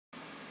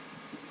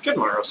Good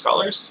morrow,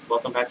 scholars.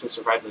 Welcome back to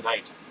Survive the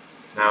Night.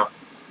 Now,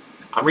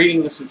 I'm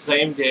reading this the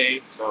same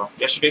day, so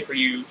yesterday for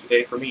you,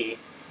 today for me,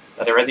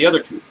 that I read the other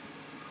two.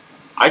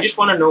 I just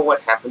want to know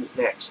what happens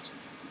next.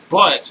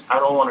 But I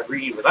don't want to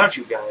read without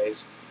you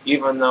guys,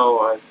 even though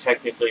I've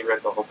technically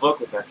read the whole book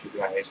without you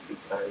guys,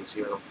 because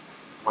you're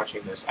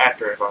watching this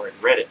after I've already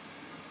read it.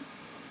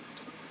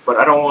 But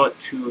I don't want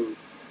to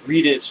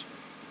read it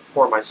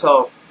for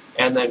myself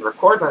and then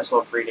record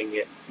myself reading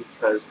it,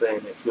 because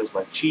then it feels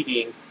like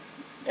cheating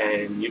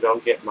and you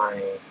don't get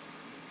my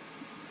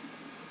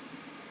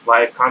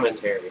live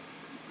commentary.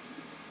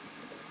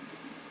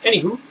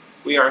 Anywho,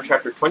 we are on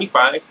chapter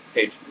 25,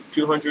 page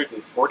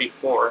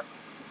 244.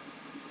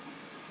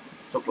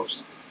 So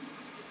close.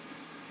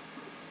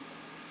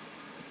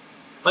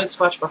 Lights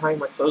flash behind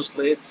my closed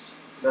lids,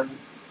 then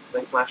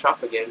they flash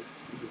off again.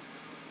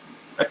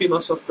 I feel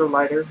myself grow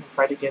lighter and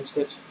fight against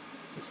it.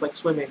 It's like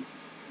swimming.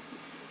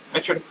 I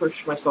try to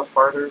push myself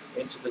farther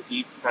into the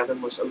deep,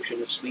 fathomless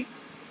ocean of sleep.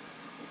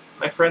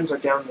 My friends are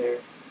down there.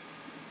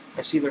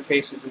 I see their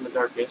faces in the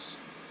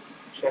darkness.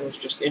 Shannon's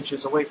just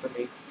inches away from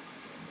me.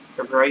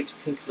 Her bright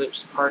pink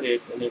lips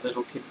parted in a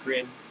little kid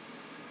grin.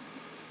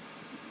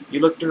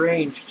 "You look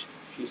deranged,"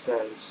 she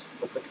says,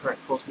 but the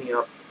current pulls me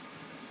up.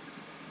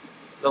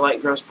 The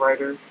light grows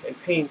brighter, and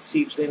pain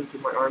seeps in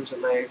through my arms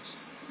and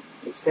legs.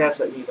 It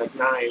stabs at me like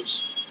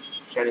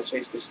knives. Shannon's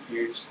face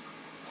disappears.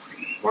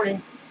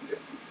 Morning.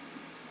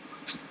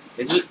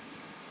 Is it?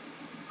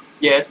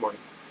 Yeah, it's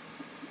morning.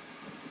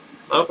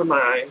 I open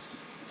my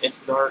eyes. It's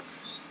dark.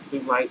 Blue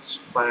lights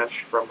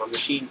flash from a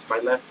machine to my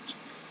left,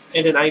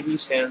 and an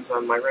IV stands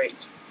on my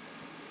right.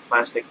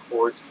 Plastic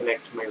cords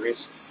connect to my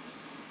wrists.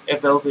 A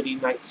velvety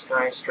night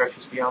sky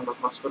stretches beyond the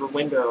hospital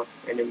window,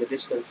 and in the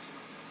distance,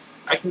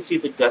 I can see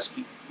the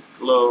dusky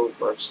glow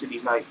of city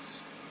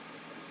lights.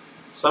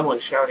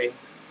 Someone's shouting.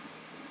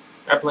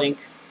 I blink,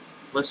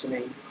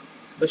 listening.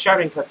 The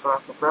shouting cuts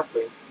off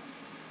abruptly.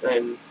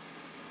 Then,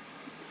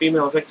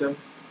 female victim,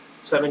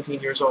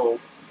 17 years old.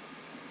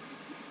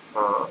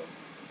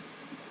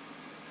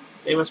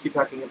 They must be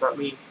talking about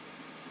me.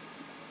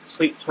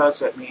 Sleep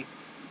tugs at me.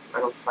 I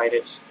don't fight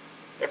it.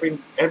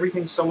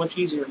 Everything's so much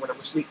easier when I'm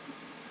asleep.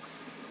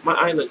 My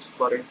eyelids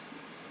flutter.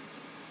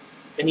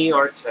 An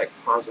ER tech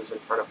pauses in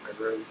front of my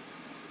room,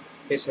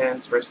 his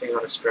hands resting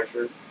on a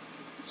stretcher.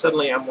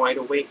 Suddenly I'm wide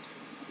awake.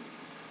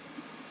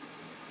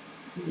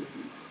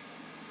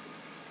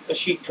 A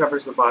sheet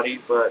covers the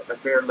body, but a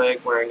bare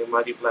leg wearing a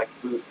muddy black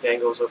boot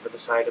dangles over the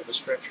side of the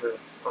stretcher,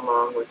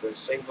 along with a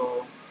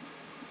single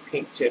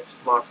pink-tipped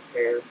lock of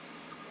hair.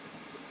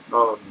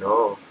 Oh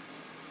no.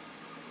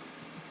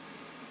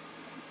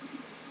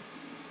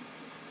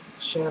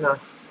 "Shanna,"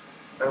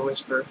 I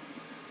whisper.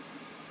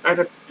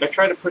 I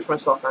try to push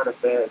myself out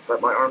of bed, but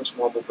my arms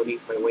wobble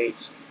beneath my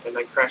weight, and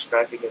I crash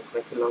back against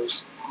my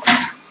pillows.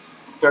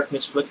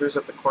 Darkness flickers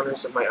at the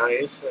corners of my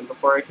eyes, and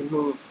before I can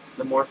move,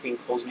 the morphine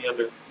pulls me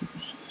under.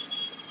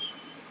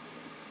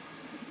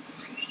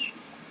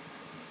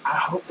 I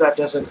hope that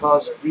doesn't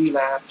cause a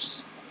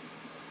relapse.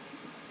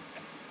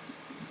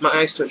 My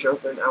eyes twitch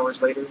open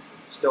hours later,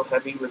 still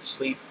heavy with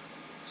sleep.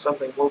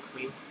 Something woke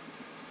me.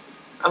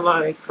 I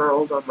lie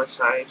curled on my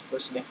side,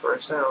 listening for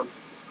a sound.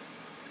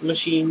 The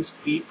machines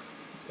beep.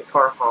 The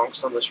car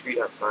honks on the street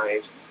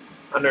outside.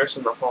 A nurse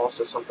in the hall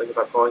says something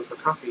about going for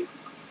coffee.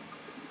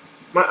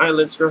 My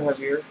eyelids grow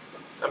heavier.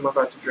 I'm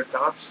about to drift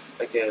off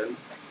again.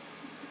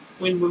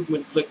 Wind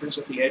movement flickers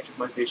at the edge of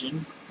my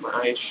vision. My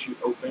eyes shoot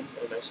open,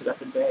 and I sit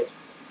up in bed.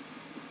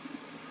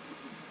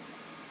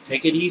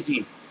 Take it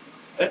easy.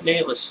 That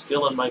nail is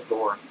still in my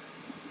door.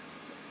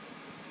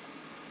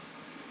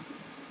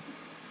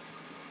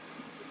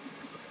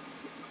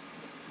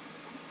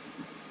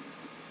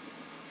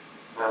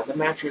 The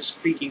mattress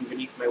creaking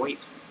beneath my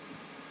weight.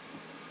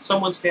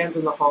 Someone stands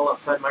in the hall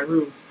outside my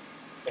room,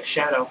 a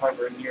shadow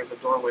hovering near the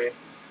doorway.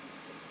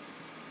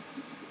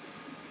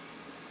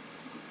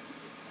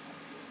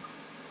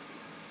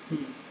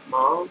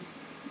 Mom?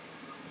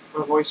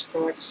 My voice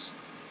cracks.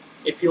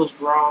 It feels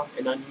raw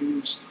and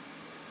unused.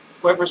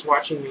 Whoever's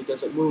watching me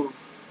doesn't move.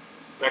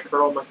 I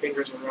curl my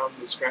fingers around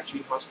the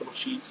scratchy hospital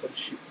sheets and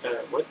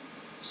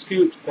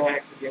scoot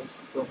back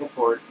against the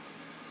headboard.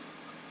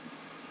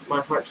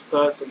 My heart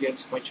thuds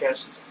against my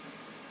chest.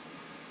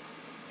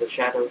 The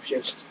shadow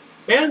shifts.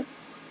 Man,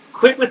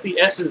 quit with the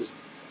S's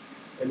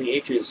and the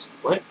H's.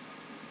 What?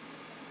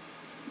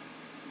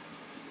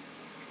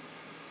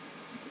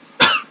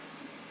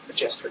 The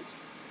chest hurts.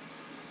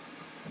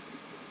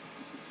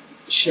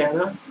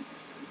 Shanna?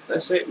 I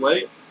say,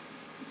 wait.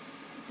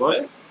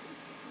 What?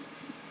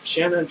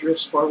 Shanna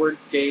drifts forward,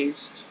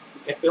 dazed.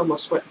 I feel my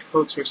sweat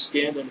coats her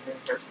skin, and her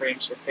hair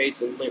frames her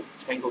face in limp,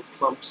 tangled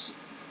clumps.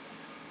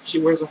 She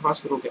wears a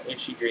hospital gown.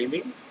 Is she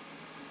dreaming?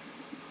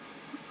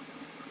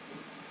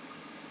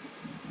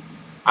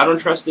 I don't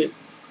trust it.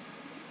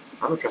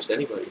 I don't trust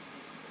anybody.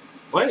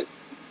 What?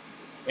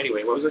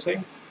 Anyway, what was I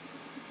saying?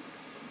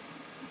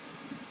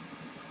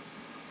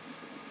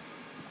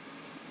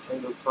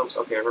 Tangled clumps.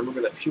 Okay, I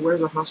remember that. She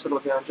wears a hospital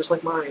gown just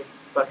like mine,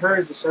 but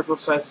hers is several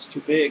sizes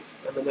too big,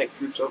 and the neck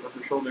droops over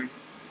her shoulder.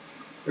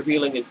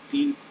 revealing a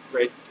deep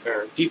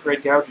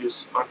red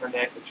gouges on her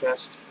neck and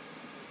chest.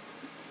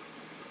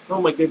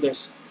 Oh my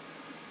goodness.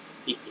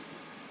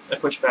 I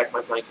push back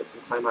my blankets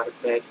and climb out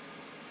of bed.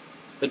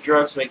 The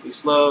drugs make me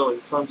slow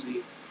and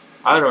clumsy.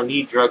 I don't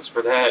need drugs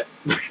for that.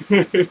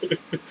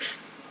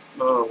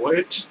 Oh,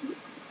 what?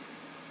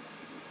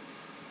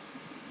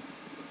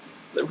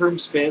 The room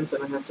spins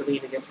and I have to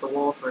lean against the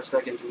wall for a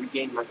second to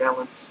regain my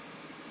balance.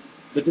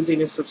 The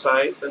dizziness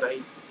subsides and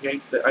I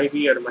yank the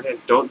IV out of my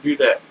hand. Don't do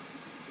that.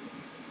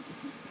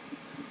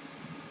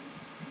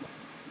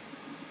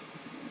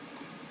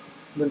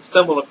 Then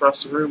stumble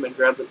across the room and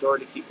grab the door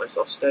to keep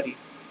myself steady.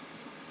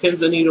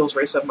 Pins and needles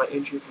race up my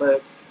injured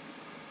leg.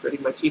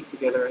 Gritting my teeth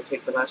together, I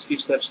take the last few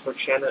steps toward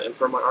Shanna and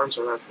throw my arms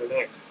around her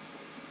neck.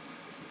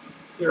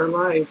 You're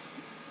alive,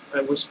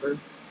 I whisper.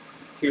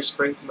 Tears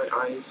spring to my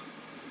eyes.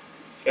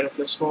 Shanna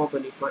feels small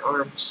beneath my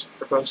arms,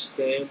 her bones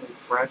thin and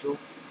fragile.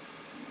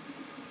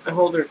 I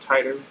hold her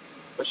tighter,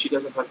 but she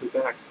doesn't hug me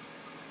back.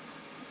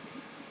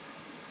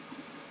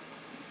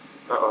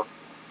 Uh-oh.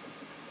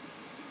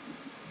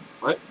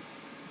 What?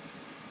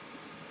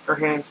 Her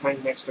hands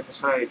hang next to her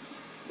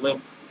sides,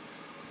 limp.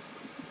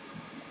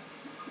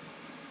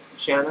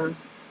 Shanna?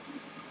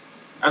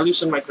 I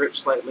loosen my grip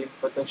slightly,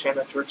 but then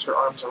Shanna jerks her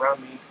arms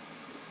around me.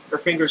 Her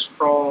fingers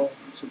crawl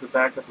to the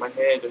back of my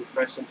head and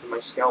press into my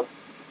scalp.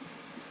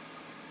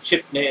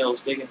 Chipped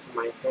nails dig into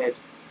my head.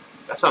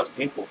 That sounds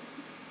painful.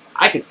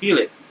 I can feel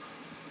it.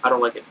 I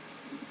don't like it.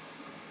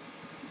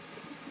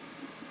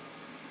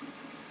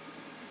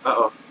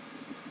 Uh-oh.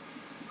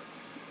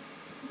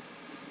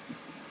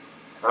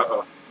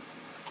 Uh-oh.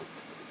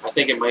 I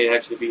think it might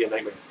actually be a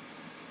nightmare.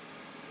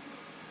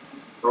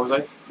 What was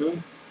I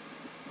doing?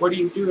 What are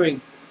you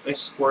doing? I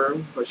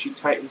squirm, but she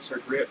tightens her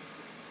grip.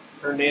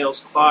 Her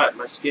nails claw at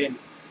my skin.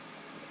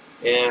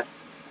 Yeah.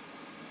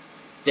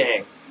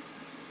 Dang.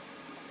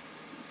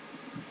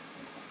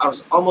 I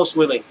was almost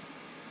willing.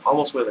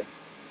 Almost willing.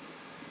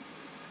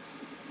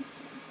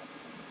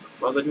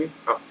 What was I doing?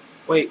 Oh.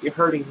 Wait, you're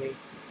hurting me.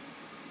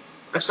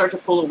 I start to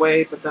pull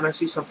away, but then I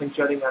see something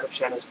jutting out of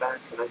Shanna's back,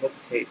 and I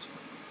hesitate.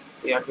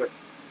 The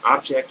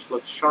object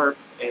looks sharp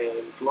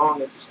and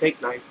long as a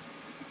steak knife,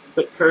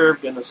 but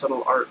curved in a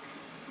subtle arc.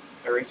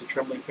 I raise a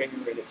trembling finger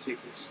and it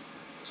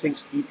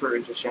sinks deeper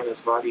into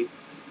Shanna's body.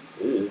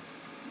 Ugh.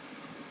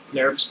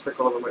 Nerves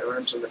prickle over my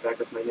arms and the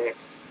back of my neck.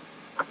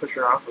 I push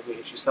her off of me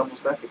and she stumbles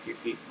back a few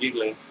feet,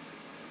 giggling.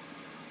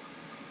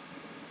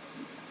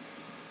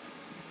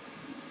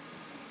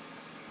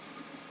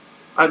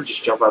 I'd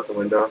just jump out the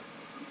window.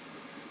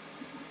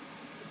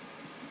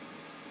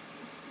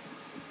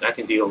 I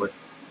can deal with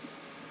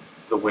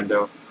the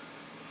window.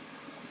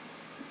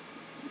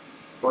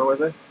 Where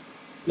was I?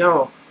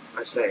 No,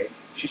 I say.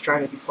 She's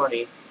trying to be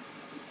funny.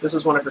 This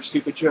is one of her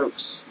stupid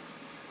jokes.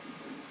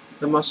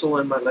 The muscle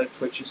in my leg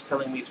twitches,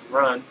 telling me to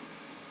run.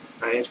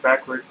 I inch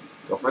backward.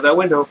 Go for that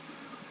window.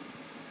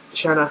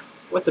 Shanna,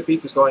 what the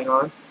beep is going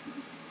on?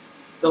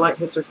 The light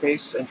hits her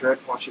face and dread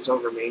washes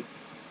over me.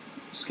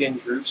 Skin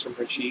droops from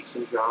her cheeks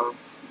and jaw.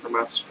 Her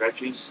mouth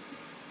stretches.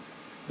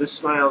 This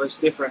smile is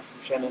different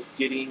from Shanna's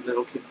giddy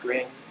little kid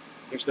grin.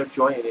 There's no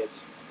joy in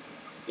it.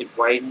 It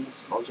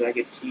widens, all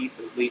jagged teeth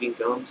and bleeding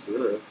gums.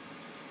 Ugh.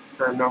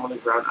 Her normally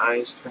brown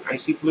eyes turn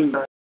icy blue.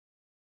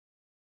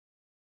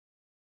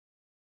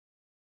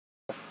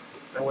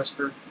 I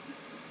whisper.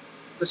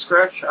 The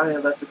scratch I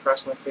had left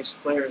across my face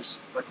flares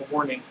like a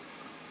warning.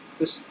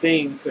 This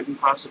thing couldn't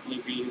possibly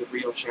be the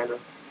real Shanna.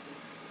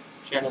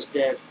 Shanna's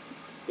dead.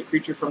 The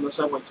creature from the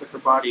subway took her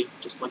body,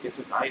 just like it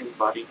took Aya's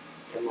body,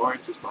 and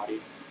Lawrence's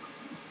body.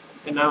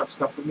 And now it's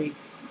come for me.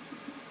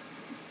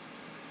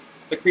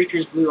 The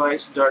creature's blue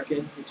eyes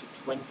darken into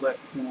twin black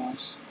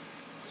pools.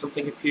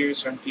 Something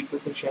appears from deep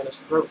within Shanna's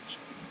throat.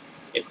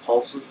 It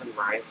pulses and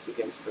writhes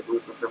against the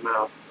roof of her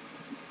mouth.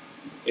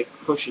 It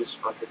pushes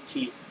on her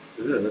teeth.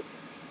 Ugh.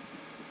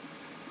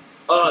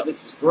 Oh,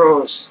 this is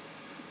gross.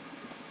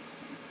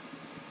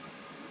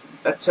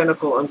 That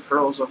tentacle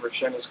uncurls over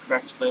Shanna's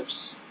cracked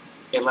lips.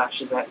 It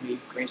lashes at me,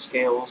 gray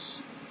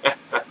scales.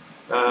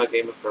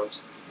 Game of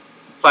Thrones.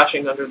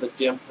 Flashing under the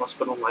dim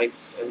hospital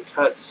lights and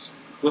cuts,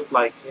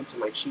 whip-like, into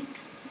my cheek.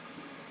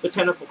 The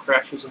tentacle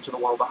crashes into the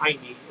wall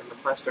behind me, and the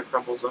plaster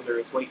crumbles under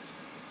its weight.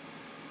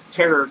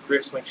 Terror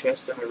grips my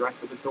chest, and I run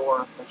for the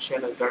door, but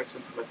Shanna darts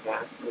into my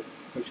path and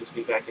pushes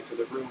me back into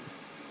the room.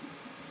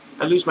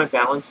 I lose my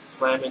balance and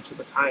slam into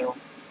the tile.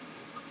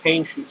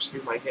 Pain shoots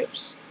through my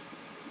hips.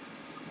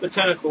 The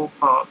tentacle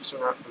lops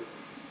around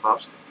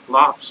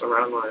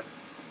my...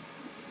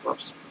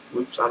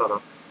 Loops? I don't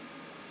know.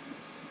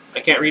 I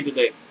can't read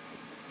today.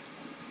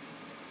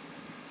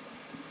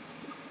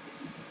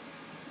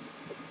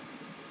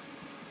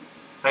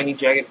 Tiny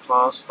jagged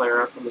claws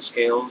flare out from the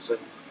scales and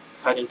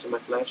cut into my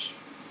flesh.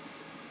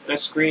 I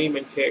scream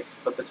and kick,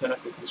 but the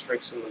tentacle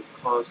constricts and the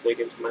claws dig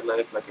into my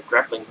leg like a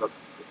grappling hook.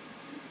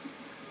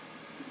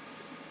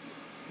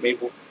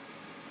 Mabel.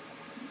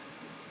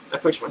 I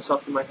push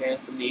myself to my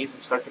hands and knees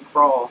and start to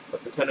crawl,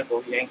 but the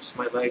tentacle yanks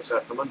my legs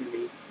out from under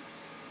me.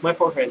 My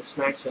forehead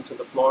smacks into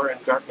the floor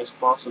and darkness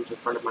blossoms in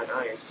front of my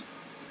eyes.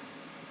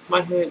 My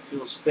head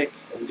feels thick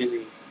and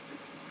dizzy.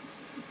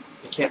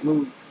 I can't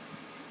move.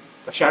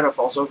 A shadow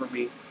falls over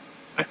me.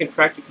 I can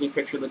practically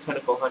picture the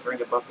tentacle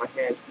hovering above my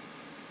head,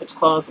 its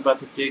claws about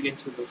to dig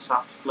into the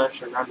soft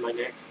flesh around my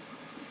neck.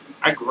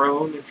 I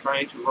groan and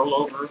try to roll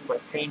over,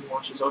 but pain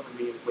washes over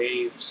me in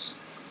waves.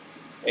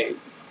 A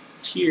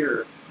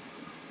tear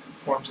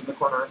forms in the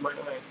corner of my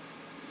eye.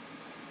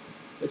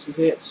 This is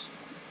it.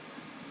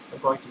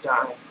 I'm going to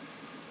die.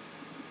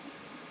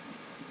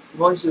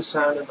 Voices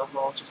sound in the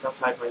hall just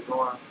outside my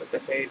door, but they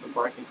fade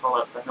before I can call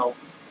out for help.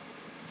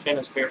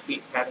 Shanna's bare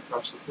feet pad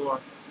across the floor.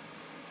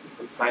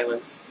 In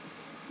silence.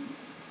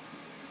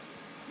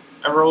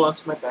 I roll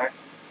onto my back.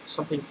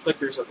 Something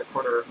flickers at the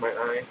corner of my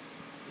eye,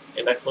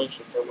 and I flinch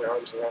and throw my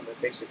arms around my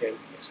face again,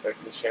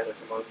 expecting Shanna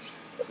to lunge,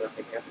 but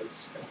nothing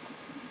happens.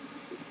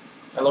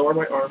 I lower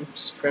my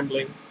arms,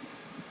 trembling.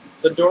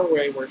 The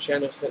doorway where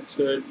Shanna had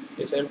stood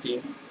is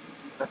empty.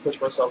 I push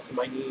myself to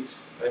my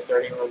knees, eyes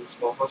darting around the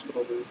small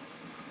hospital room.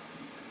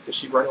 Did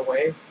she run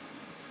away?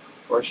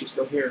 Or is she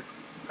still here,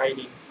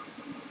 hiding?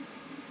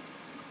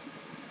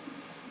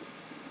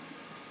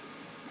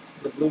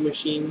 The blue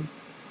machine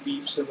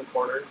beeps in the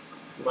corner.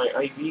 My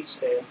IV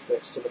stands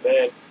next to the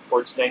bed,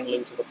 cords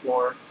dangling to the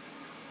floor.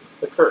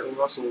 The curtain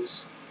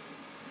rustles.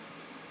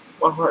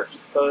 My heart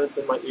thuds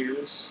in my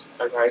ears.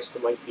 I rise to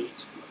my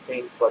feet.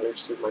 Pain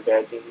flutters through my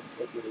bagging,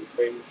 making me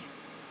cringe.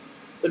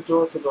 The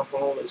door to the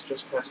hall is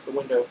just past the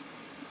window.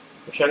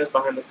 The Shanna's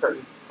behind the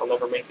curtain. I'll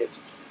never make it.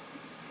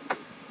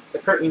 The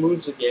curtain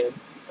moves again.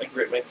 I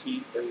grit my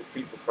teeth and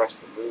creep across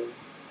the room.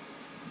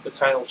 The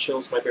tile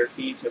chills my bare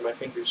feet and my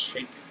fingers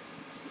shake.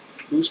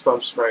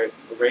 Goosebumps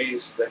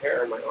raise the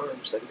hair on my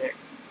arms and neck.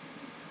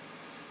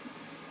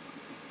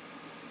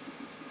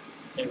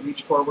 I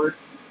reach forward,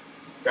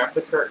 grab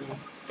the curtain,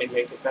 and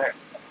yank it back,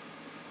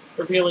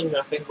 revealing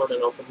nothing but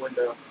an open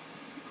window.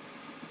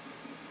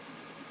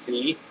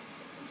 See?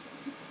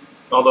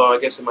 Although I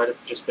guess it might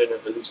have just been a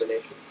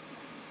hallucination.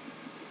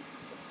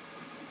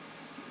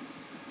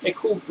 A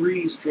cool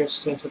breeze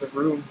drifts into the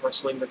room,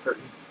 rustling the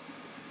curtain.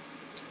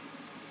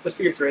 The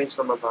fear drains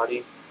from my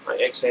body. I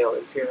exhale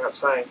and peer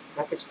outside,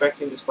 half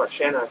expecting to spot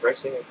Shanna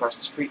racing across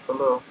the street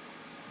below.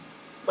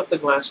 But the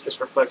glass just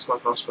reflects my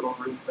hospital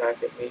room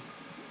back at me.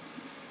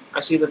 I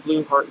see the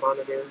blue heart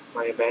monitor,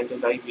 my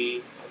abandoned IV,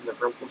 and the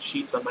rumpled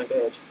sheets on my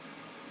bed.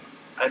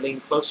 I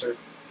lean closer.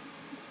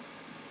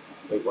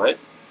 Wait, what?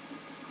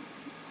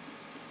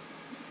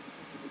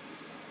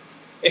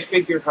 A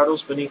figure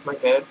huddles beneath my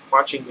bed,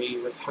 watching me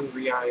with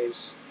hungry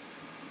eyes.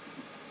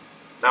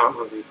 Now I'm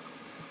hungry.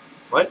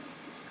 What?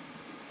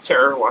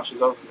 Terror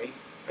washes over me.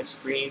 I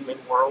scream and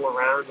whirl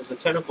around as a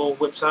tentacle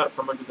whips out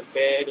from under the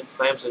bed and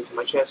slams into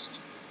my chest.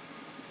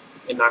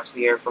 It knocks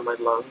the air from my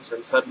lungs,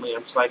 and suddenly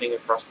I'm sliding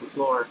across the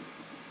floor.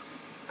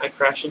 I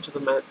crash into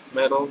the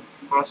metal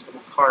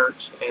hospital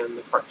cart, and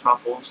the cart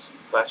topples,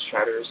 glass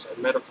shatters,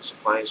 and medical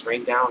supplies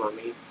rain down on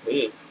me.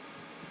 Ew.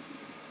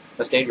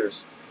 That's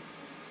dangerous.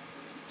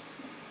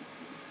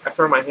 I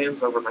throw my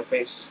hands over my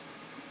face.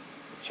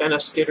 Shanna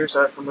skitters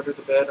out from under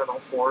the bed on all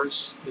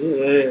fours.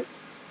 Ew.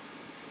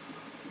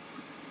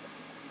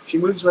 She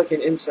moves like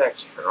an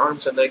insect, her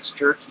arms and legs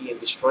jerky and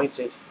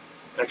disjointed.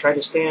 I try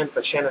to stand,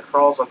 but Shanna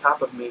crawls on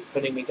top of me,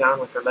 pinning me down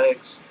with her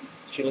legs.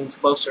 She leans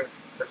closer,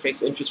 her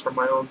face inches from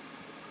my own.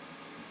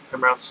 Her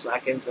mouth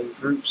slackens and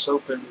droops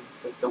open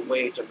with the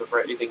weight of the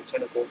writhing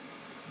tentacle.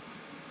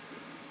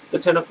 The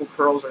tentacle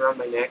curls around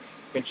my neck,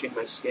 pinching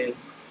my skin.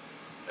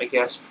 I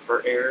gasp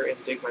for air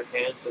and dig my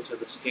hands into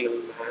the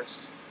scaly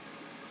mass.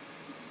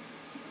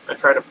 I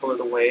try to pull it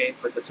away,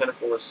 but the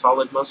tentacle is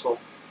solid muscle.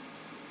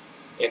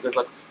 Yeah, good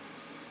luck.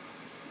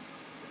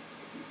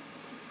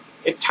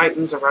 It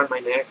tightens around my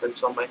neck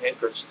until my head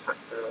grows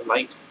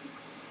light.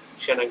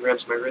 Shanna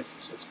grabs my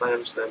wrists and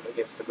slams them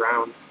against the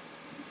ground.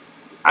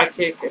 I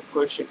kick and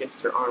push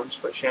against her arms,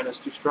 but Shanna's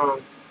too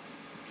strong.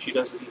 She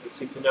doesn't even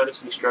seem to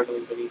notice me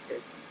struggling beneath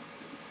her.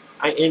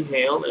 I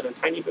inhale, and a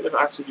tiny bit of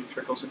oxygen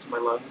trickles into my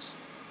lungs.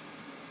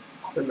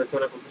 Then the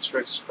tentacle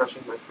constricts,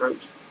 crushing my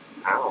throat.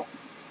 Ow.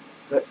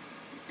 Let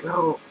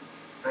go,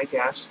 I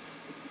gasp.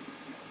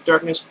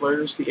 Darkness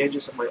blurs the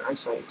edges of my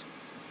eyesight.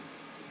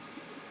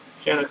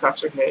 Shanna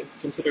cocks her head,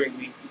 considering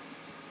me.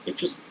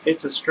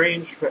 It's a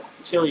strange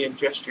reptilian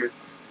gesture.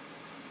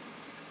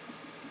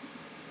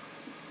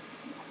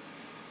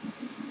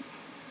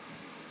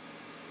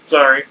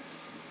 Sorry.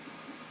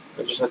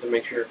 I just had to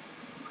make sure.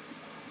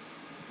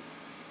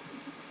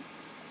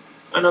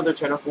 Another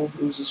tentacle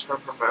oozes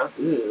from her mouth.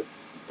 Ew.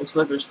 And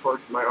slithers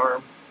toward my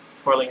arm,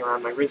 coiling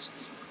around my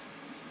wrists.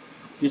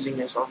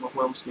 Dizziness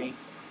overwhelms me.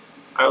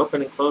 I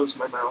open and close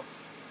my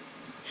mouth.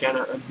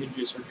 Shanna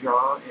unhinges her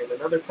jaw, and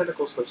another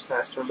tentacle slips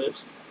past her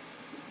lips.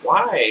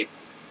 Why?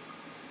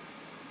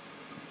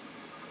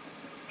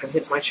 And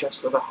hits my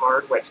chest with a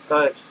hard, wet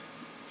thud.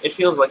 It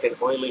feels like an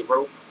oily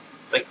rope.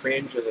 I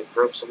cringe as it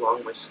gropes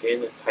along my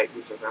skin and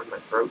tightens around my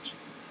throat.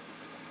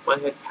 My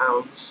head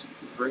pounds.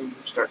 The room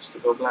starts to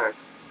go black.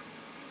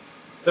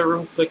 The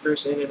room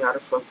flickers in and out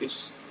of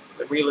focus.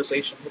 The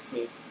realization hits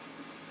me.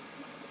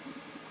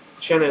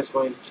 Shanna is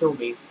going to kill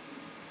me.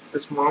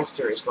 This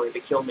monster is going to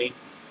kill me.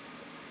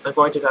 I'm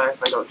going to die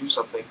if I don't do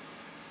something.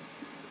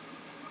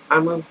 I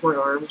move my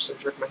arms and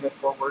jerk my head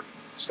forward,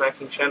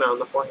 smacking Shanna on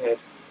the forehead.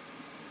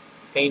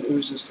 Pain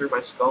oozes through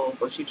my skull,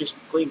 but she just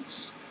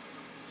blinks.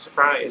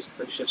 Surprised,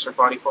 then shifts her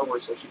body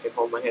forward so she can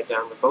hold my head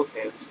down with both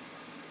hands.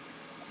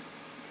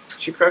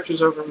 She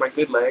crouches over my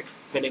good leg,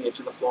 pinning it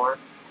to the floor.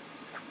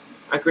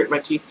 I grit my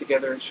teeth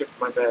together and shift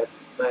my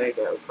leg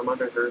out from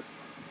under her.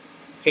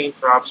 Pain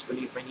throbs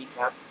beneath my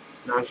kneecap.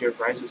 Nausea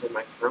rises in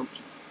my throat.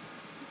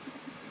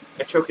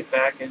 I choke it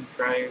back and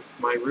drive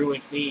my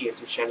ruined knee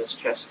into Shanna's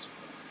chest.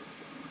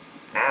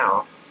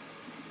 Ow.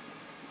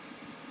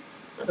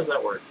 How does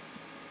that work?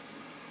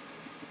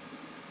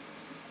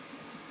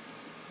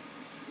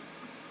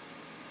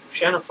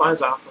 Shanna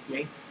flies off of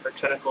me. Her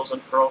tentacles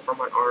uncurl from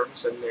my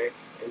arms and neck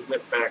and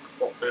whip back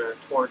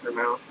toward her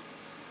mouth.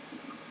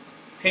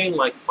 Pain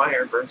like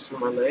fire burns through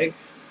my leg.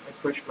 I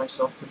push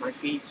myself to my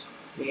feet.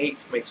 The ache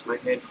makes my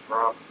head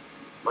throb.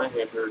 My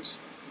head hurts.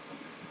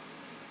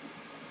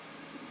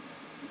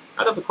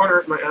 Out of the corner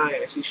of my eye,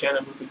 I see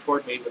Shanna moving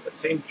toward me with that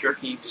same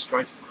jerky,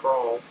 disjointed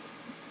crawl.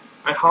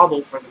 I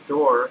hobble for the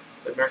door.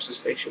 The nurse's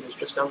station is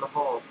just down the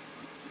hall.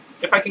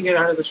 If I can get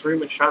out of this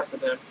room and shout for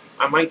them,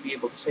 I might be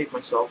able to save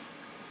myself.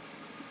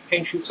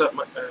 Pain shoots up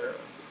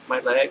my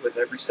leg with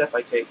every step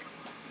I take.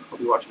 I'll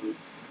be watching you.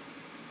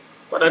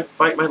 But I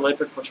bite my lip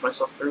and push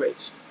myself through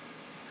it.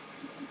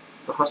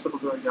 The hospital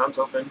door yawns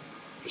open.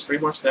 Just 3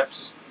 more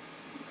steps.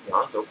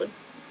 Yawns open.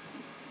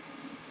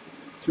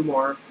 2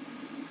 more.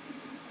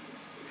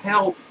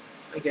 Help!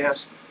 I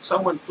gasp.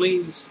 Someone,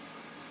 please!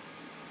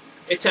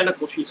 A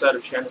tentacle shoots out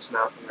of Shanna's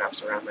mouth and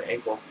wraps around my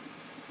ankle.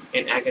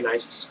 An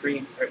agonized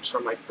scream rips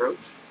from my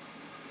throat.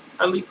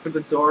 I leap for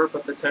the door,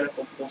 but the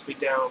tentacle pulls me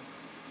down.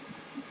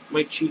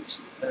 My cheek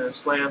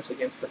slams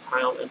against the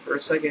tile, and for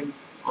a second,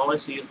 all I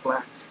see is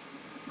black.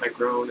 I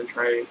groan and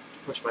try to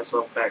push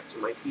myself back to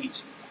my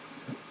feet.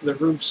 The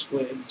room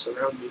swims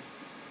around me.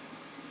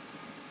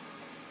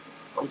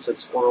 Mom said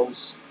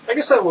squirrels. I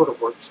guess that would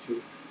have worked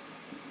too.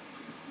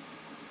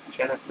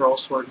 Shanna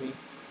crawls toward me.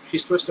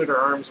 She's twisted her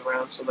arms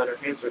around so that her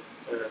hands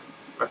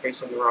are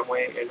facing the wrong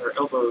way, and her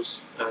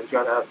elbows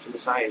jut out to the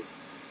sides.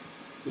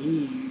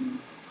 Ew.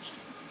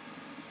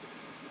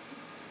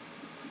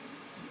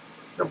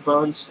 Her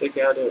bones stick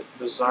out at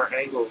bizarre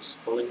angles,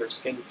 pulling her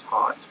skin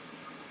taut.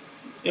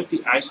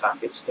 Empty eye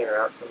sockets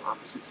stare out from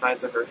opposite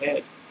sides of her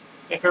head,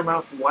 and her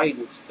mouth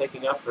widens,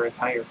 taking up her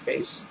entire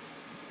face.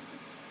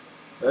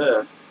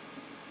 Ugh.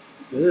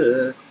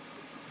 Ugh.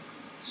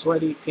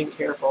 Sweaty, pink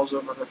hair falls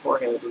over her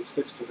forehead and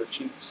sticks to her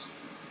cheeks.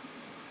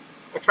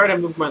 I try to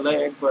move my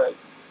leg, but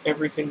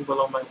everything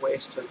below my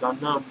waist has gone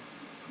numb.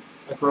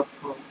 I grope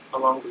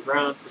along the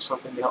ground for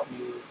something to help me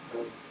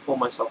pull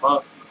myself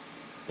up,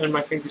 and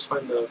my fingers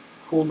find the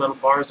cool metal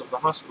bars of the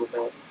hospital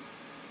bed.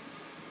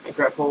 I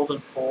grab hold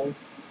and pull.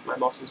 My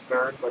muscles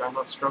burn, but I'm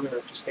not strong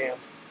enough to stand.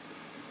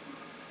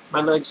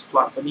 My legs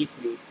flop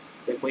beneath me.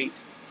 They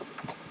wait.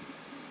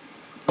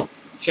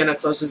 Shanna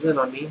closes in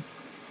on me.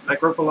 I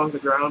grope along the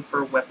ground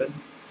for a weapon,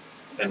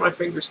 and my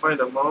fingers find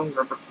a long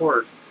rubber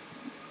cord.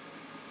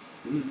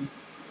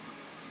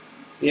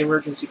 The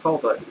emergency call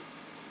button.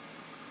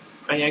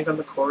 I yank on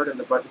the cord and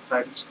the button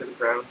clatters to the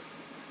ground.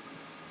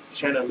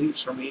 Shanna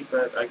leaps for me,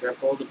 but I grab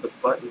hold of the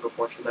button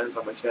before she lands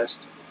on my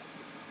chest.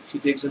 She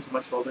digs into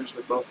my shoulders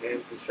with both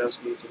hands and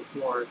shoves me to the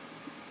floor.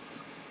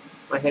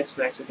 My head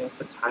smacks against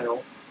the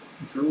tile.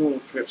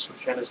 Drool drips from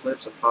Shanna's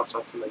lips and pops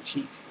onto my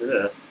cheek.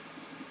 Ugh.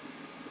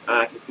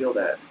 I can feel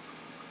that.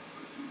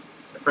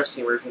 I press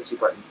the emergency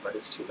button, but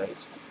it's too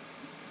late.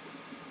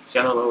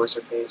 Shanna lowers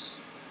her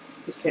face.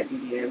 This can't be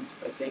the end,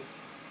 I think.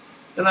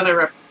 And then I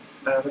wrap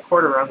the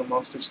cord around the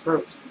monster's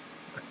throat.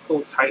 I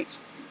pull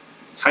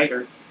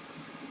tighter.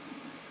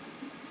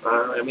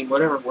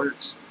 Whatever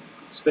works.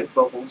 Spit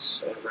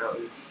bubbles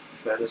around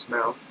Shanna's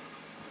mouth.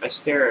 I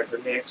stare at her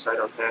neck so I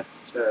don't have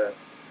to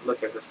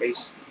look at her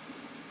face.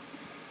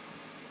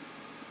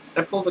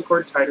 I pull the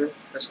cord tighter.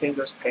 Her skin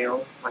goes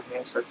pale. My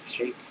hands start to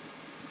shake.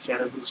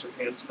 Shanna moves her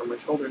hands from my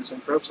shoulders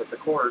and gropes at the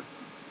cord.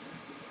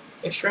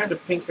 A strand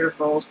of pink hair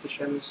falls to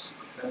Shanna's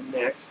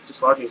neck,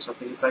 dislodging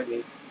something inside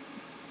me.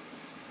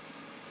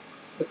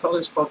 The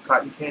color's called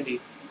cotton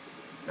candy.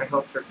 I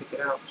helped her pick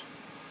it out.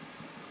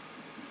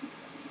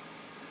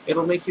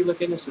 It'll make you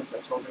look innocent,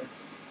 I told her.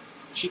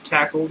 She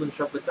cackled and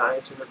shoved the dye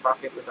into her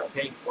pocket without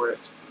paying for it.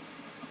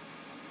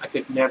 I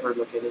could never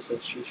look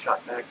innocent, she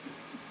shot back.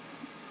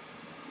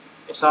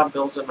 A sob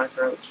builds in my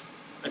throat.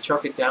 I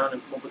choke it down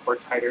and pull the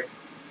cord tighter.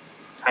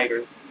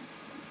 Tighter.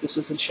 This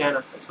isn't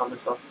Shanna, I tell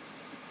myself.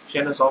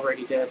 Shanna's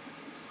already dead.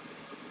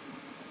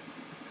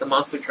 The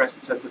monster tries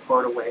to tug the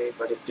cord away,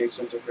 but it digs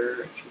into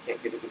her and she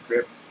can't get a good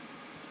grip.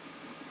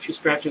 She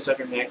scratches at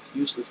her neck,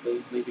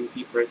 uselessly, leaving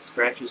deep red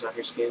scratches on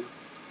her skin.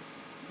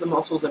 The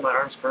muscles in my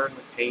arms burn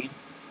with pain.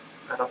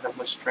 I don't have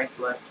much strength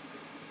left.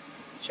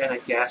 Shanna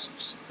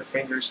gasps, her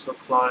fingers still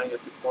clawing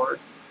at the cord.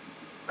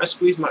 I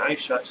squeeze my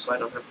eyes shut so I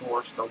don't have to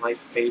watch the life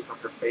fade from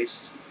her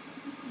face.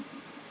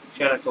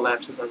 Shanna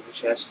collapses on my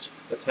chest.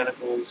 The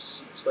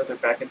tentacles slither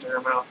back into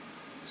her mouth,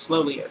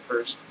 slowly at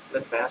first.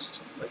 then fast,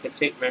 like a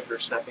tape measure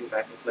snapping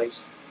back in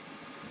place.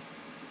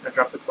 I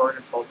drop the cord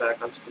and fall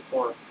back onto the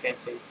floor,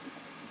 panting.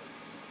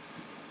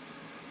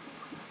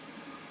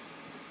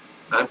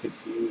 I'm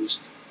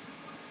confused.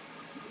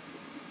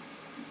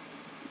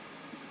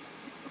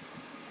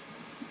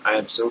 I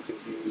am so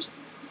confused.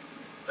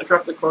 I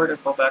drop the cord and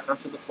fall back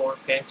onto the floor,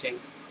 panting.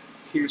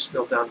 Tears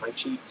spill down my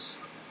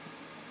cheeks.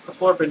 The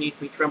floor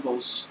beneath me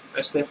trembles.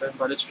 I stiffen,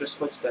 but it's just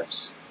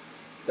footsteps.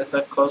 They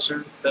thud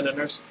closer, then a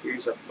nurse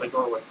appears up my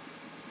doorway.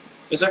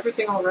 Is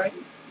everything all right?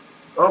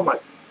 Oh my...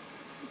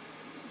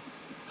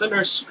 The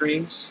nurse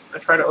screams. I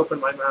try to open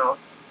my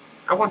mouth.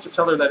 I want to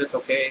tell her that it's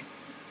okay.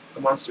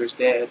 The monster's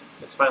dead.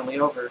 It's finally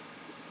over.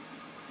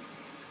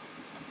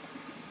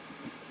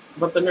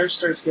 But the nurse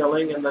starts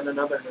yelling, and then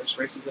another nurse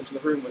races into the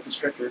room with a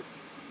stretcher.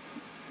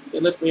 They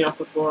lift me off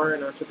the floor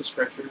and onto the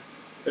stretcher.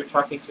 They're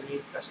talking to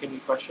me, asking me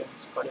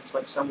questions, but it's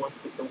like someone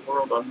put the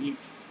world on mute.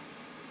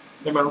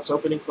 Their mouths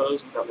open and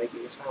close without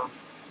making a sound.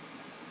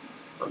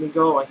 Let me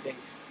go, I think.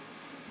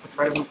 I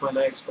try to move my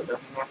legs, but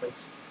nothing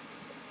happens.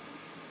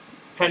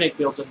 Panic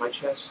builds in my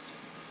chest.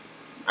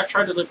 I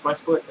try to lift my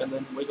foot and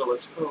then wiggle a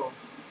toe.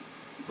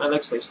 My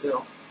legs stay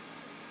still.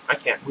 I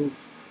can't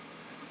move.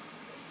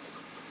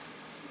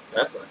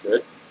 That's not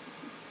good.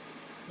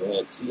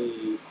 Let's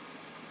see.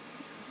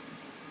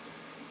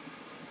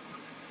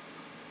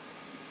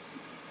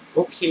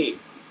 Okay.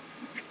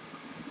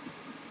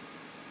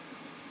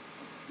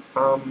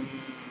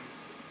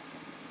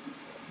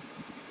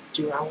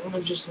 Do I want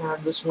to just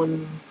have this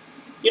one?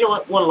 You know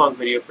what? One long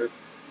video for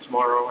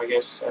tomorrow, I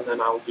guess, and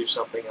then I'll do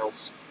something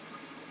else.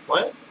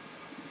 What?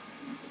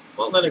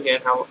 Well, then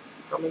again, how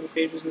many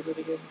pages is it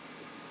again?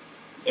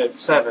 Yeah, it's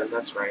 7,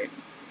 that's right.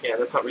 Yeah,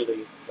 that's not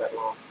really that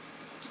long.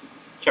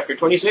 Chapter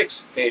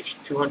 26, page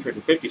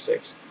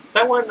 256.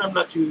 That one I'm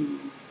not too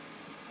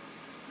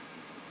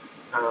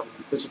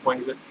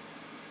disappointed with.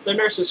 The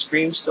nurse's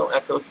screams still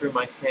echo through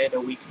my head a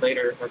week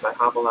later as I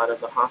hobble out of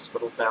the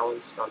hospital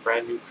balanced on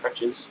brand new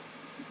crutches.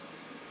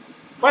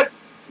 What?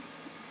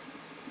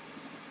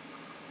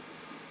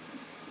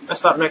 I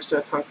stop next to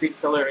a concrete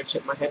pillar and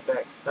tip my head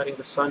back, letting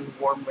the sun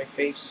warm my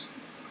face.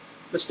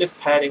 The stiff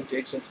padding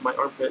digs into my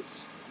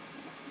armpits.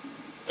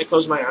 I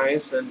close my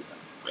eyes, and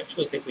I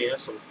actually think we have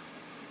some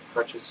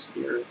crutches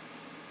here.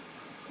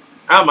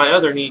 Ow, my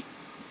other knee!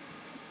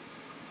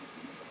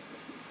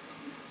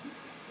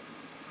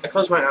 I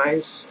close my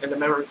eyes, and a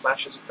memory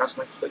flashes across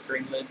my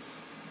flickering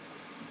lids.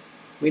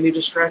 We need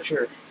a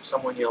stretcher,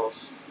 someone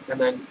yells,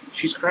 and then,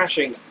 she's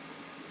crashing!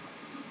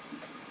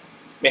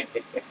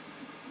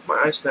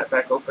 My eyes snap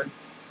back open.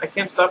 I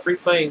can't stop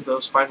replaying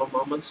those final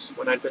moments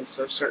when I'd been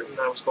so certain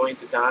I was going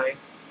to die.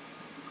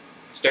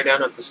 I stare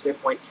down at the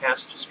stiff white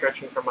cast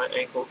stretching from my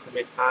ankle to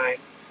mid-thigh.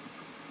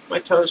 My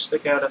toes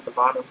stick out at the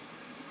bottom.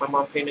 My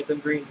mom painted them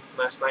green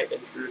last night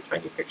and drew a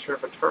tiny picture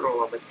of a turtle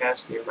on the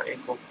cast near my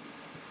ankle.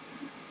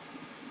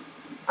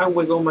 I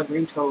wiggle my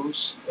green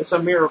toes. It's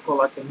a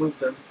miracle I can move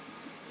them.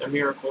 A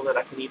miracle that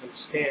I can even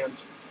stand.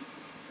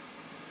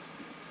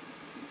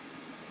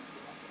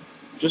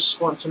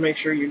 Just want to make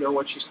sure you know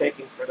what she's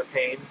taking for the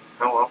pain,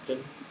 how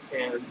often,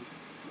 and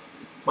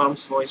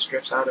Mom's voice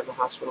drifts out of the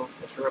hospital,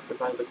 interrupted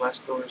by the glass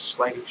doors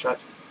sliding shut.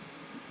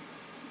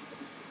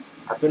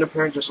 I've been a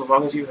parent just as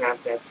long as you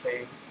have, Dad's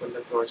saying, when the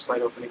doors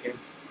slide open again.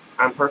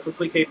 I'm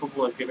perfectly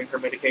capable of giving her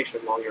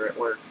medication while you're at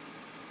work.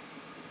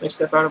 They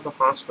step out of the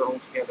hospital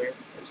together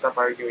and stop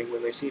arguing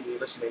when they see me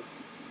listening.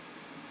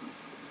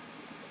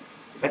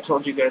 I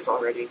told you guys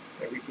already,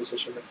 I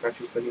reposition the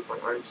crutches beneath my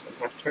arms and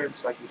half turn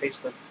so I can face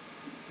them.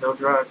 No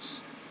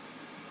drugs.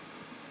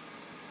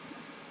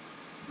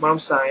 Mom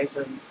sighs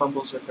and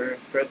fumbles with her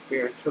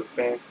threadbare tote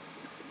bag.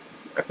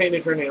 I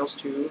painted her nails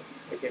too,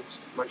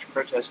 against much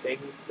protesting.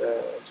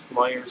 The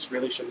lawyers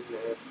really shouldn't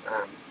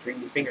have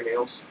green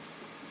fingernails.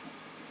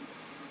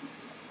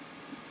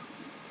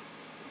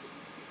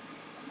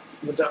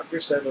 The doctor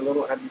said a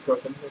little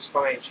ibuprofen is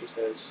fine, she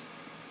says.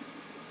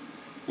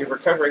 You're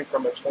recovering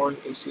from a torn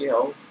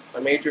ACL,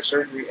 a major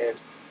surgery, and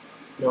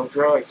no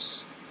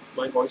drugs.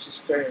 My voice is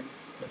stern,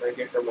 and I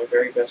give her my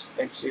very best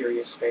I'm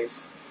serious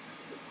face.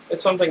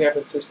 It's something I've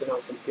insisted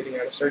on since getting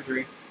out of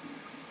surgery.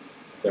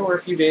 There were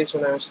a few days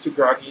when I was too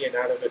groggy and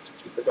out of it to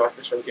keep the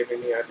doctors from giving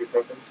me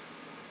ibuprofen.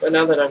 But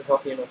now that I'm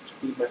healthy enough to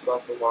feed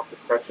myself and walk with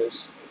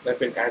crutches, I've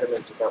been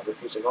adamant about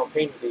refusing all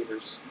pain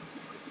relievers.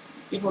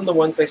 Even the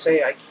ones they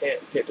say I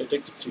can't get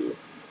addicted to.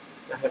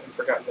 I haven't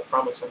forgotten the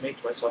promise I made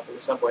to myself in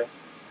the subway.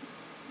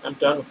 I'm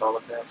done with all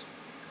of that.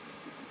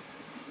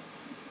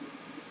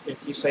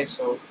 If you say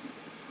so.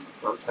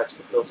 Mom tucks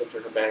the pills into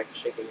her bag,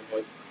 shaking her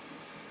head.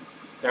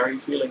 How are you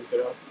feeling,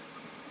 kiddo?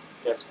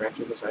 Dad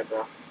scratches his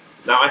eyebrow.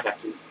 Now I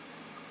have to.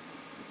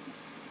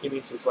 You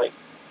mean since like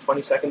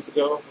 20 seconds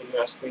ago, when you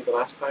asked me the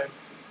last time?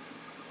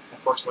 I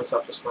force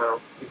myself to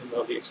smile, even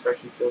though the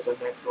expression feels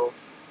unnatural.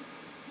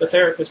 The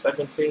therapist I've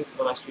been seeing for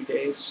the last few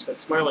days said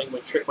smiling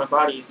would trick my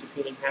body into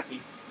feeling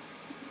happy,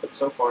 but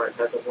so far it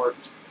hasn't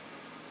worked.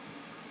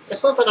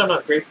 It's not that I'm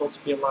not grateful to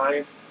be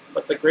alive,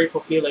 but the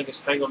grateful feeling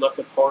is tangled up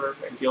with horror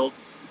and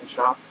guilt and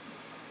shock.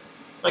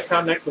 like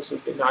how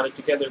necklaces get knotted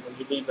together when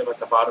you leave them at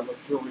the bottom of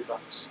a jewelry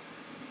box.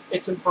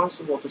 It's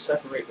impossible to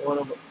separate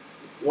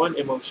one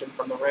emotion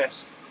from the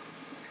rest.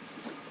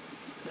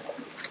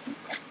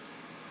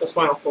 The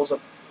smile pulls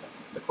up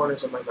the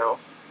corners of my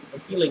mouth. I'm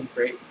feeling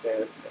great,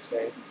 Dad, I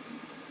say.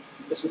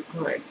 This is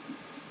pie.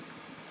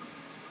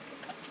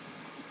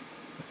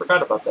 I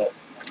forgot about that.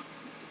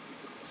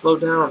 Slow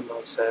down,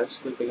 Mom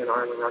says, looping an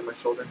arm around my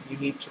shoulder. You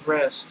need to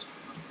rest.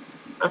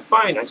 I'm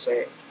fine, I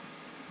say.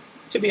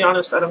 To be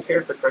honest, I don't care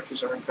if the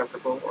crutches are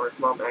uncomfortable, or if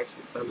Mom acts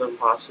a little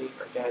bossy,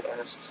 or Dad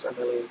asks a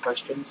million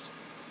questions.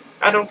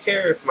 I don't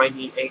care if my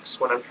knee aches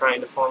when I'm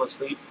trying to fall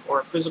asleep,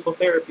 or if physical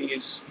therapy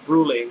is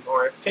grueling,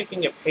 or if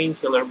taking a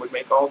painkiller would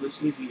make all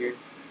this easier.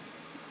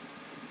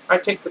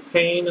 I'd take the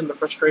pain and the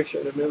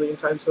frustration a million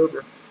times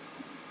over.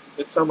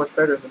 It's so much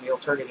better than the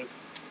alternative.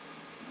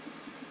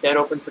 Dad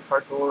opens the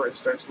car door and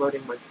starts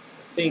loading my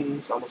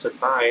things, almost at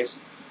thighs,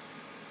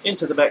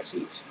 into the back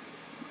seat.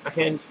 I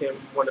hand him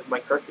one of my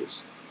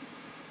crutches.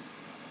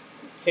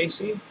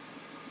 Casey?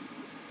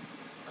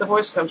 The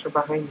voice comes from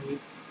behind me.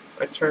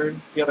 I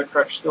turn, the other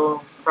crutch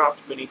still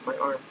propped beneath my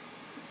arm.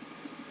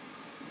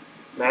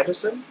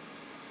 Madison?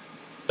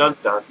 Dun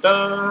dun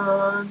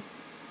dun!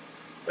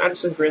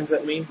 Madison grins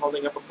at me,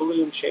 holding up a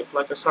balloon shaped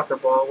like a soccer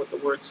ball with the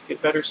words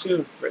 "Get Better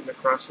Soon" written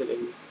across it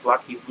in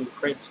blocky blue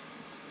print.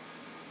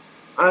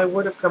 I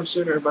would have come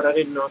sooner, but I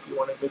didn't know if you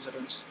wanted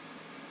visitors.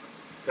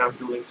 Now I'm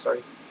drooling,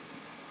 sorry.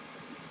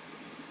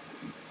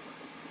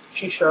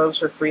 She shoves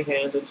her free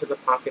hand into the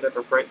pocket of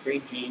her bright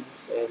green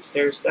jeans and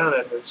stares down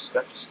at her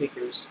scuffed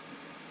sneakers.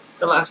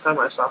 The last time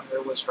I saw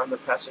her was from the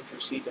passenger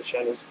seat of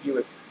Shanna's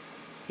Buick.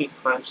 Heat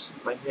clamps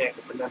my neck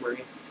at the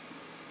memory.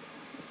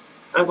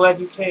 I'm glad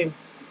you came,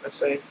 I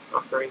say,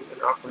 offering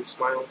an awkward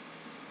smile.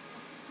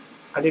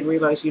 I didn't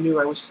realize you knew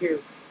I was here.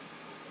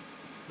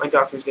 My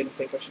doctors didn't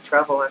think I should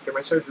travel after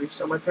my surgery,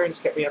 so my parents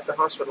kept me at the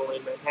hospital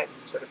in Manhattan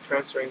instead of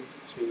transferring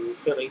to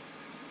Philly.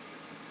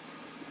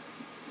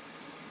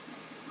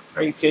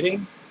 Are you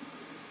kidding?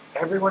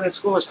 Everyone at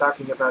school is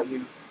talking about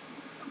you.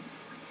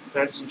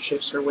 Madison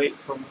shifts her weight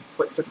from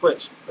foot to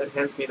foot, then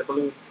hands me the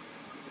balloon.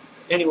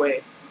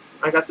 Anyway,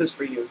 I got this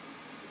for you.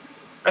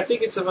 I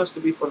think it's supposed to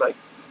be for, like,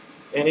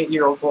 an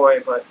 8-year-old boy,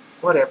 but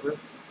whatever.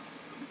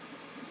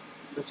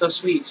 It's so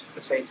sweet,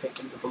 I say,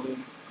 taking the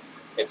balloon.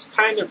 It's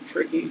kind of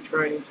tricky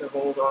trying to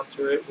hold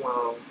onto it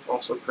while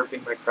also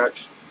gripping my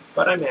crutch,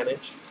 but I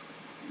manage.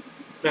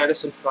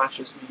 Madison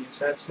flashes me a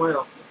sad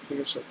smile and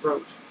clears her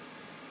throat.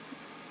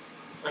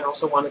 I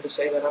also wanted to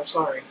say that I'm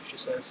sorry, she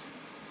says,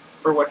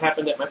 for what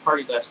happened at my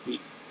party last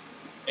week.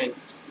 And,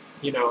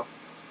 you know,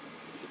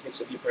 she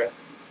takes a deep breath,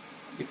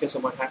 because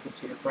of what happened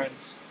to your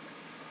friends.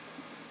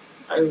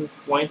 I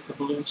wind the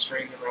balloon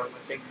string around my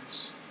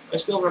fingers. I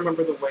still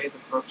remember the way the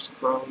ropes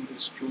groaned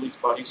as Julie's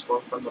body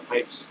swung from the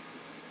pipes,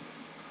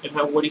 and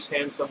how Woody's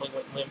hand suddenly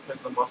went limp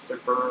as the monster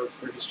burrowed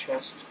through his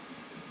chest.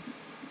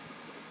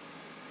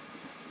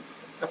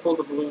 I pulled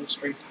the balloon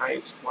string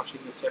tight, watching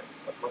the tip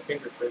of my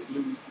finger turn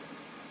blue.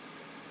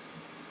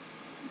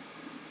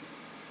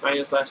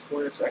 Maya's last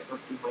words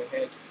echoed through my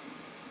head.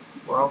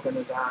 We're all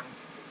gonna die.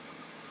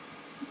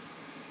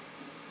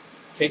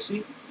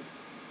 Casey?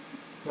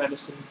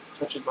 Madison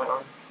touches my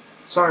arm.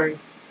 Sorry,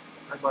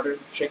 I muttered,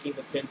 shaking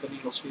the pins and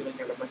needles feeling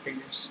out of my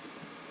fingers.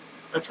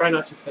 I try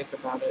not to think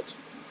about it.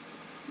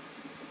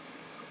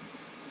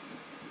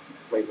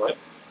 Wait, what?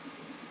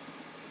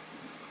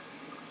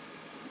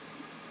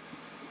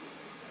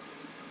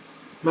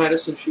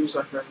 Madison chews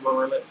on her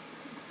lower lip.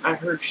 I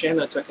heard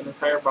Shanna took an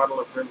entire bottle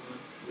of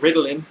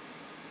Ritalin.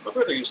 My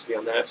brother used to be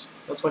on that.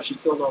 That's why she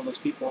killed all those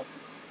people.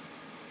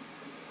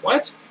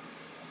 What?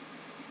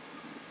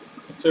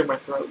 I clear my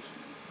throat.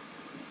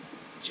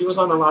 She was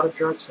on a lot of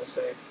drugs, I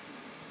say.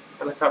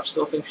 And the cops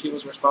still think she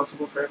was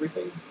responsible for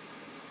everything?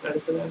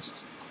 Madison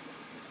asks.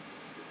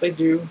 They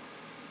do.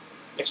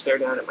 I stare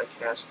down at my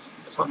cast.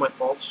 It's not my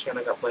fault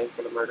Shanna got blamed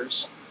for the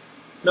murders.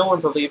 No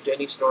one believed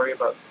any story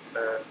about,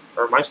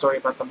 or my story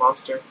about the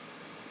monster.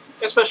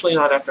 Especially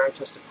not after I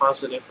tested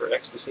positive for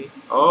ecstasy.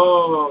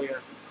 Oh, yeah.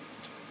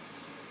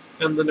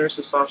 And the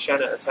nurses saw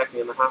Shanna attack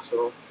me in the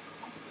hospital.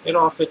 It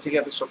all fit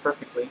together so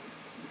perfectly.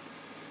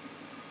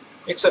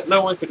 Except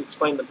no one could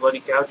explain the bloody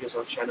gouges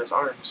on Shanna's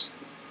arms,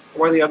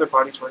 or why the other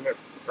bodies were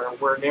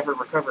never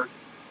recovered.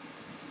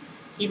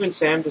 Even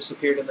Sam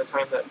disappeared in the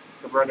time that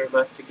the runner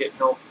left to get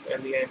help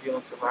and the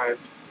ambulance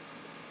arrived.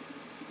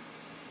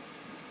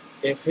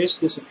 If his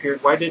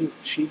disappeared, why didn't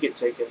she get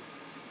taken?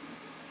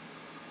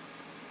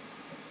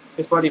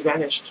 His body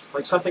vanished,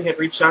 like something had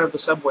reached out of the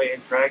subway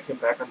and dragged him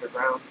back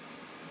underground.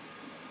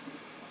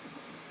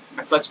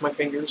 I flex my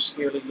fingers,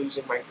 nearly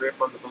losing my grip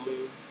on the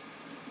balloon.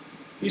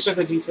 These are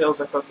the details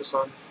I focus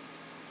on.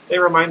 They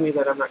remind me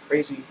that I'm not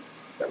crazy,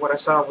 that what I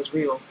saw was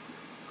real.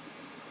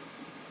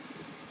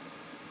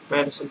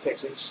 Madison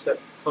takes a step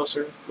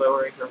closer,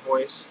 lowering her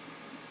voice.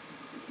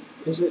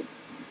 Is it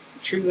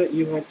true that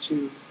you had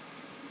to,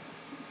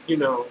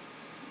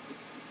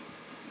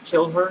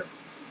 kill her?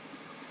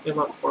 A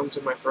lump forms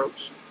in my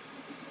throat.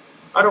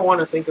 I don't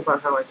want to think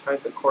about how I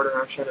tied the cord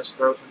around Shanna's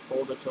throat and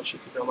pulled until she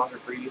could no longer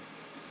breathe.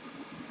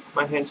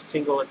 My hands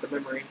tingle at the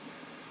memory.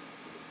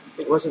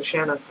 It wasn't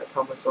Shanna, I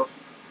tell myself.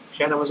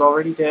 Shanna was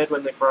already dead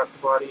when they brought the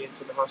body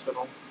into the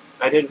hospital.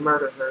 I didn't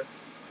murder her.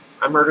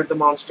 I murdered the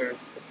monster,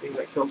 the thing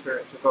that killed her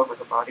and took over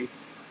her body.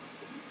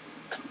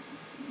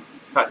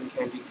 Cotton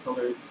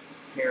candy-colored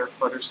hair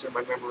flutters through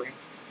my memory.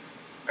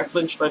 I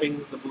flinch,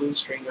 letting the blue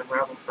string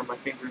unravel from my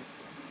finger.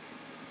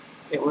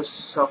 It was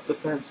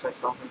self-defense, I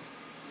tell her.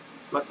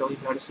 Luckily,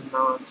 Madison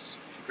nods.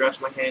 She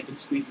grabs my hand and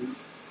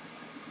squeezes.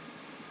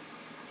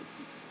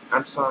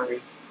 I'm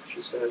sorry,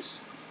 she says.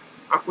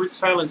 Awkward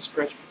silence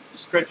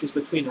stretches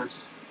between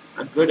us.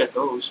 I'm good at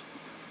those.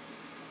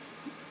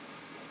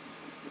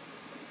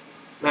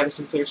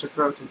 Madison clears her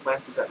throat and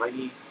glances at my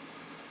knee.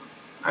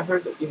 I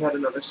heard that you had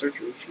another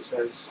surgery, she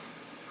says.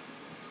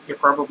 You're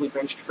probably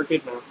benched for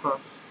good now, huh?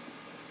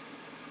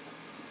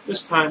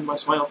 This time, my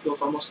smile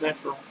feels almost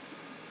natural.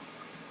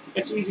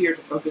 It's easier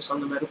to focus on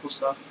the medical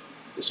stuff.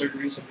 The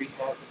surgeries and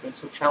rehab have been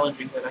so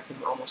challenging that I can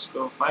almost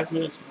go 5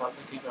 minutes without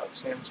thinking about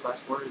Sam's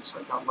last words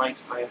or how light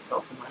I have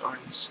felt in my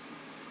arms.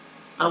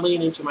 I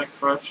lean into my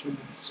crutch and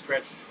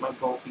stretch my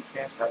bulky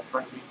cast out in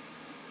front of me.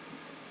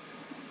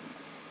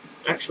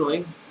 Actually,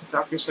 the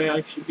doctors say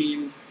I should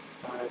be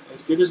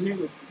as good as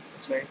new,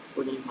 I say,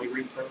 wiggling my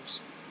green toes.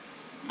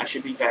 I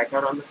should be back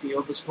out on the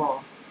field this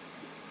fall.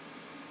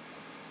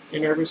 A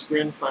nervous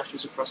grin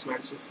flashes across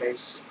Madison's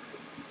face.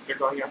 You're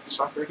going out for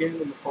soccer again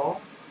in the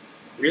fall?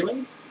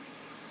 Really?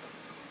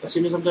 As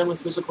soon as I'm done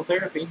with physical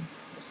therapy,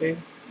 I say.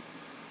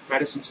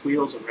 Madison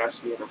squeals and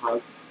wraps me in a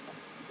hug.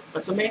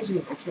 That's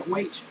amazing, I can't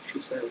wait, she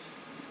says.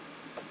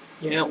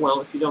 Yeah,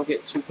 well, if you don't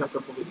get too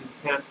comfortable being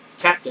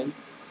captain,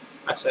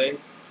 I say,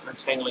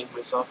 untangling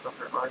myself from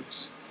her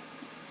arms.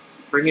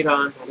 Bring it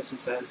on, Madison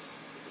says.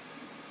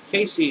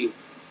 Casey,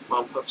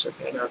 Mom pokes her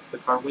head out the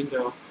car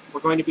window. We're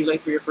going to be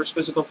late for your first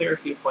physical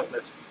therapy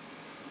appointment.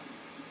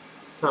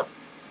 Huh.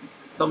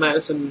 Tell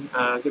Madison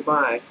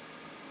goodbye.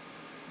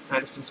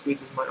 Madison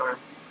squeezes my arm.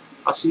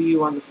 I'll see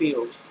you on the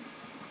field.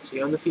 See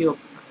you on the field,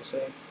 I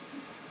say.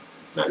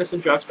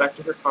 Madison jogs back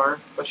to her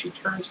car, but she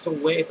turns to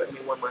wave at me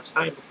one last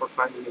time before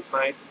climbing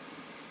inside.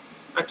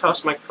 I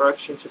toss my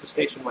crutch into the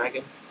station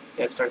wagon.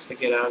 Dad starts to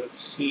get out of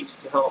his seat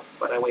to help,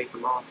 but I wave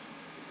him off.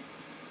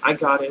 I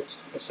got it,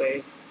 I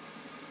say.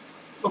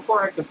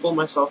 Before I can pull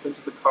myself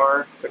into the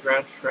car, the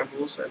ground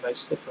trembles and I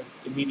stiffen,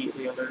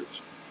 immediately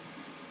alert.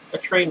 A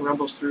train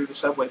rumbles through the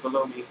subway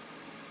below me.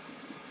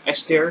 I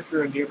stare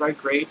through a nearby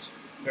grate,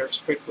 nerves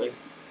prickling.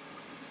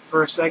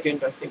 For a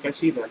second, I think I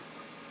see them.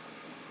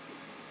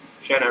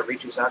 Shanna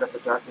reaches out of the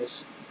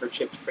darkness, her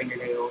chipped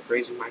fingernail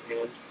grazing my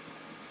hand.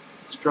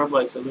 Strobe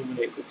lights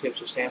illuminate the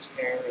tips of Sam's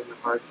hair and the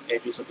hard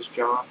edges of his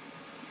jaw.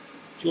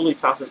 Julie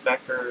tosses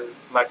back her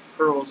black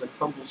curls and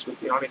fumbles with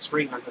the onyx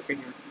ring on her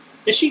finger.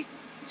 Does she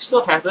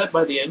still have that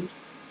by the end?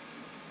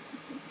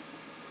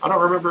 I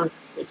don't remember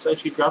if it said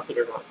she dropped it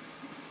or not.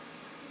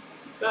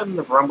 Then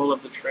the rumble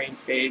of the train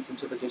fades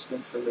into the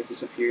distance and they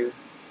disappear.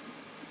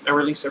 I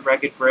release a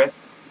ragged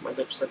breath, my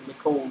lips suddenly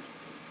cold.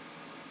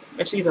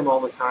 I see them all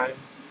the time.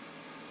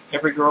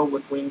 Every girl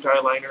with winged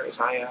eyeliner is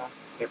Aya,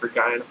 every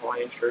guy in a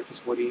Hawaiian shirt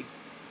is Woody.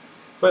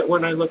 But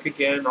when I look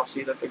again, I'll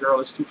see that the girl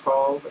is too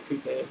tall or too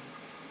thin.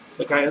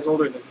 The guy is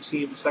older than he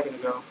seemed a second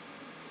ago.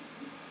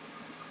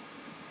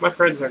 My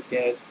friends are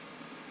dead.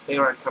 They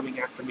aren't coming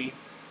after me.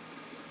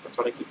 That's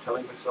what I keep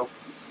telling myself.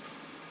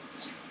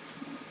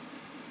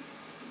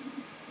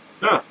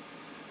 Huh.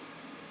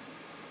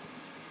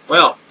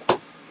 Well,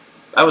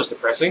 that was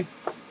depressing.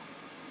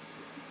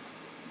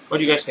 What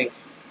do you guys think?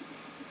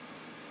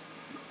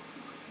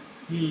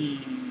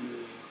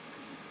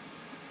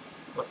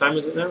 What time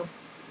is it now?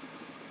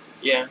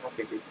 Yeah, I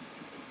figured.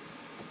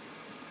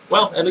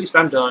 Well, at least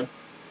I'm done.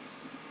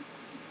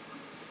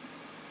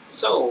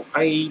 So,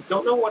 I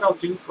don't know what I'll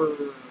do for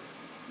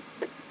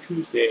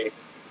Tuesday.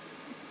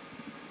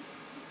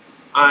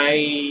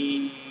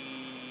 I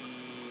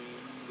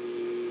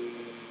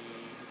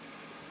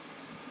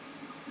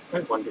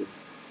wonder.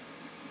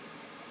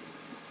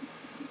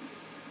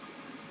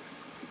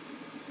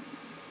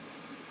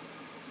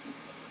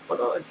 What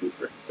will I do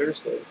for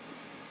Thursday?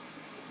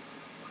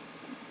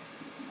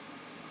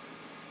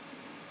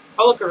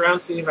 I'll look around,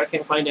 see if I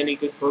can find any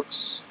good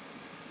books.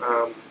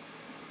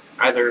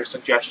 Either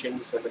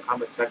suggestions in the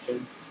comment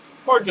section,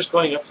 or just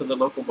going up to the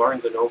local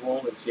Barnes & Noble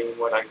and seeing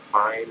what I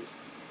find.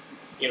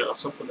 You know,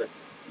 something that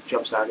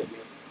jumps out at me.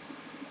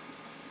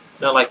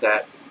 Not like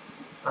that.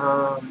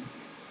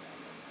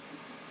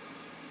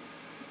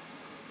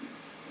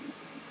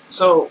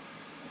 So,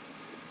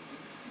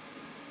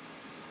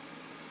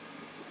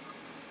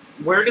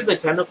 where did the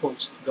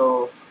tentacles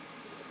go?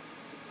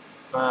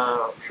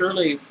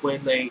 Surely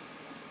when they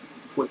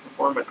would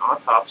perform an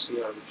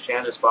autopsy on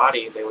Shanna's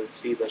body, they would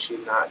see that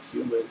she's not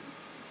human.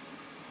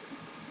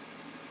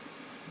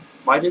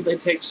 Why did they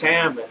take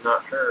Sam and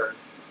not her?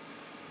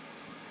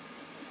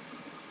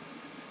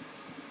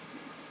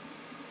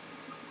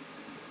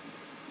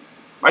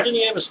 Why didn't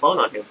he have his phone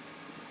on him?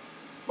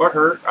 Or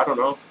her, I don't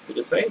know. Did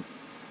it say?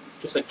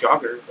 Just a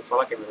jogger, that's all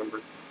I can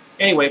remember.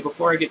 Anyway,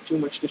 before I get too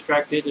much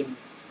distracted and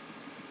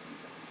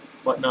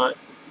whatnot,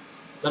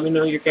 Let me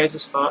know your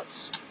guys'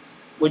 thoughts.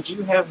 Would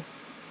you have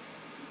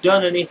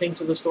done anything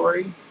to the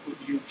story? Would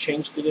you have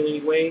changed it in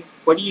any way?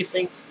 What do you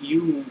think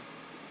you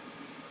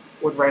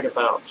would write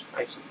about,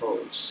 I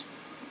suppose?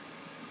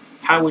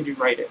 How would you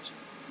write it?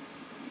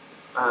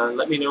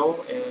 Let me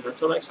know, and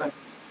until next time,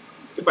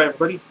 goodbye,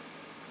 everybody.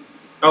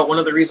 Oh, one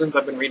of the reasons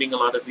I've been reading a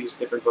lot of these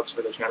different books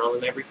for the channel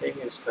and everything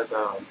is because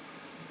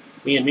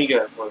me and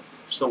Miga were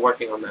still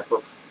working on that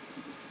book.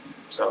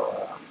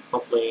 So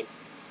hopefully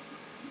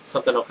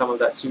something will come of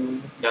that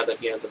soon, now that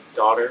he has a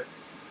daughter.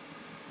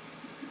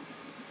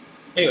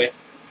 Anyway,